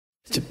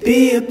To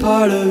be a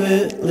part of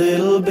it,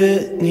 little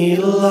bit, need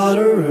a lot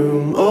of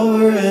room.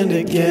 Over and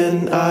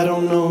again, I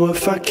don't know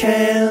if I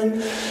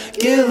can.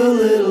 Give a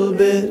little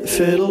bit,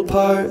 fiddle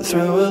part,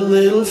 throw a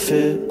little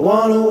fit.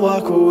 Wanna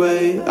walk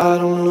away, I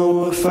don't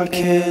know if I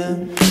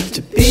can.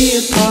 To be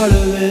a part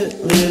of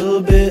it,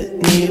 little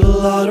bit, need a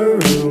lot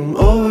of room.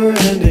 Over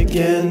and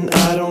again,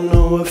 I don't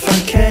know if I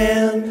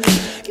can.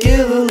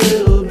 Give a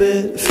little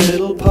bit,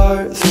 fiddle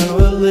part, throw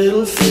a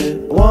little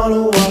fit.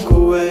 Wanna walk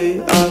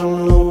away, I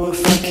don't know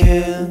if I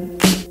can.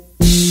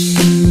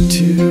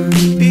 To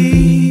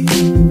be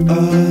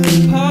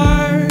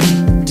apart,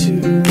 to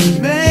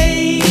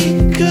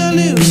make a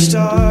new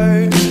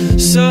start.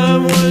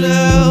 Someone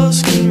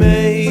else can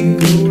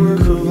make a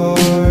work of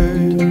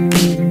art.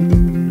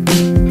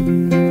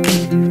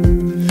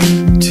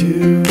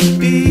 To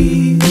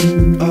be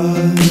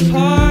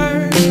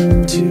apart,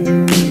 to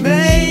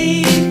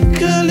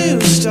make a new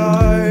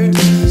start.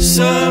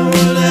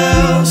 Someone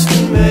else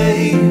can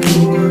make a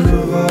work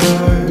of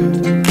art.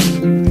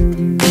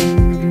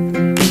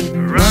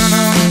 Run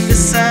on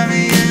beside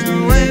me and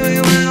away we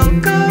will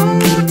go,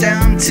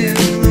 down to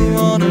the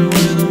water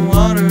where the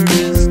water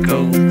is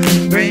cold.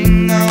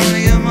 Bring all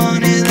your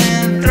money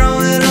then throw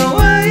it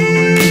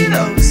away.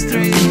 Those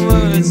three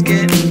words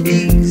get